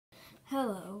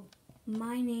Hello,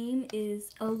 my name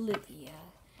is Olivia,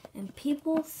 and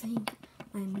people think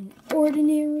I'm an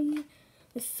ordinary,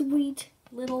 sweet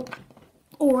little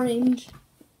orange,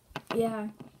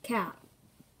 cat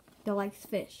that likes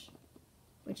fish,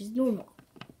 which is normal.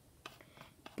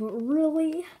 But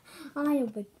really, I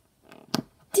have a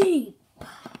deep,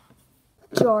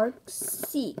 dark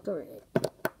secret.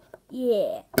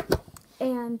 Yeah,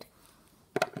 and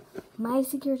my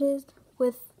secret is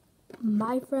with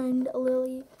my friend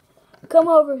Lily. Come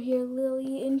over here,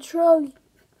 Lily, and show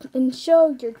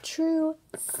your true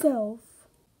self.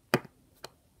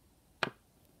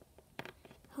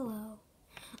 Hello,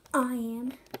 I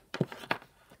am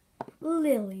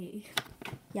Lily.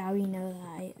 Yeah, we know that.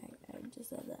 I just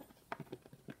said that.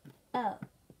 Oh.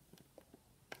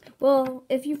 Well,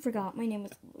 if you forgot, my name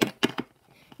is Lily.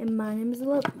 And my name is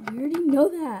Lily. You already know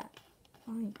that.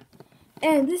 Fine.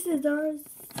 And this is our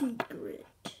secret.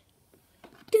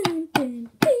 Dun, dun,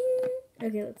 dun.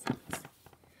 Okay, let's see.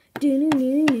 Get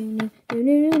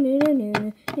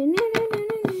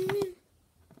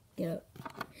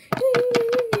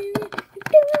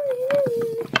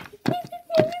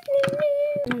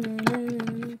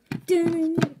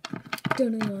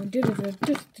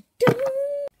up.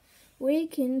 We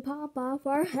can pop off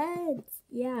our heads.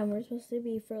 Yeah, and we're supposed to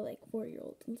be for like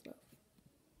 4-year-olds and stuff.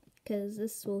 Because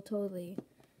this will totally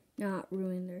not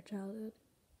ruin their childhood.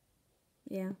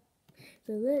 Yeah.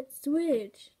 So let's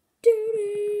switch.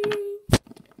 Doo-doo.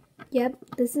 Yep,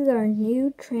 this is our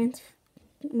new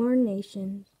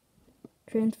transportation.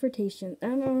 I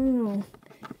don't know.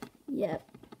 Yep,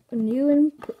 new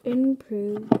and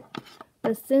improved.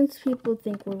 But since people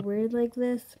think we're weird like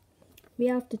this, we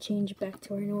have to change back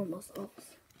to our normal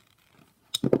selves.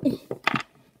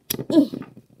 Doo-doo.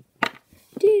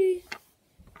 Doo-doo.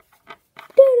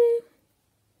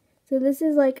 So this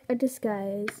is like a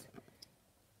disguise.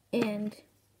 And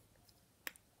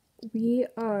we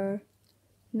are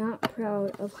not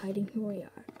proud of hiding who we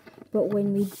are. But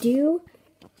when we do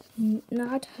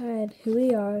not hide who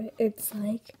we are, it's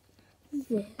like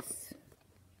this.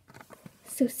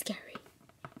 So scary.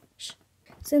 Shh.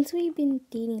 Since we've been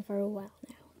dating for a while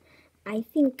now, I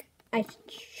think I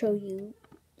should show you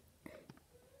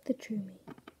the true me.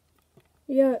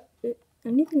 Yeah,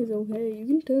 anything's okay. You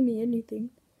can tell me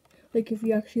anything. Like if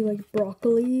you actually like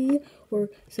broccoli or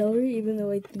celery, even though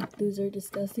I think those are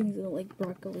disgusting. I don't like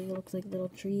broccoli. It looks like little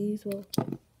trees. Well,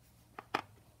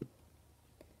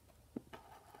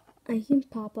 I can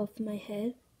pop off my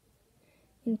head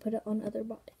and put it on other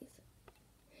bodies.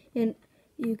 And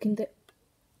you can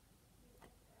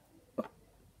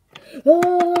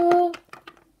oh!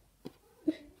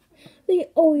 They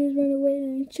always run away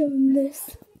and I show them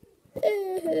this.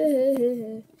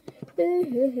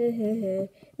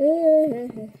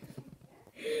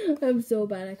 I'm so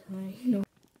bad at crying. No.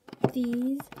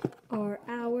 These are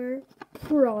our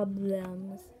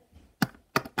problems.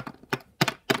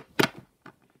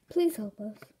 Please help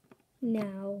us.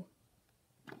 Now.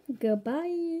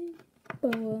 Goodbye.